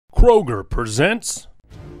Kroger presents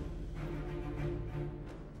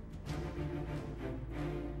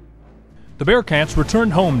the Bearcats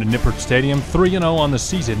returned home to Nippert Stadium 3-0 on the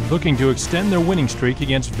season, looking to extend their winning streak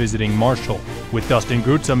against visiting Marshall. With Dustin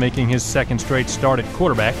Grutza making his second straight start at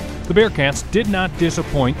quarterback, the Bearcats did not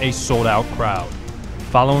disappoint a sold-out crowd.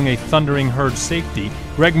 Following a thundering Herd safety,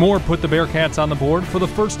 Greg Moore put the Bearcats on the board for the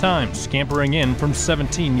first time, scampering in from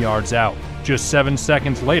 17 yards out. Just 7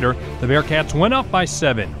 seconds later, the Bearcats went up by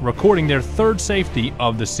 7, recording their third safety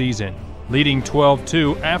of the season. Leading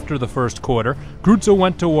 12-2 after the first quarter, Grutza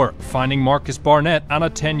went to work, finding Marcus Barnett on a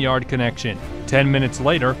 10-yard connection. 10 minutes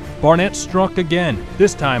later, Barnett struck again,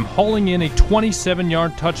 this time hauling in a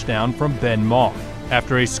 27-yard touchdown from Ben Mock.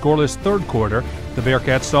 After a scoreless third quarter, the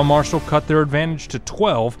Bearcats saw Marshall cut their advantage to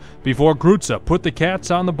 12 before Grutza put the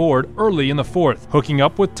Cats on the board early in the fourth, hooking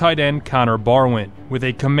up with tight end Connor Barwin. With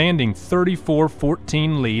a commanding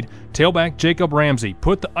 34-14 lead, tailback Jacob Ramsey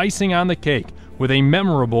put the icing on the cake with a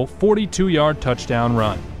memorable 42-yard touchdown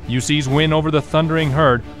run. UC's win over the thundering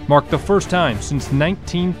Herd marked the first time since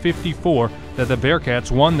 1954 that the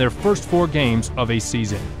Bearcats won their first 4 games of a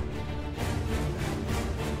season.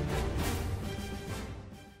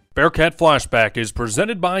 Bearcat Flashback is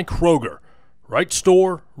presented by Kroger. Right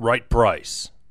store, right price.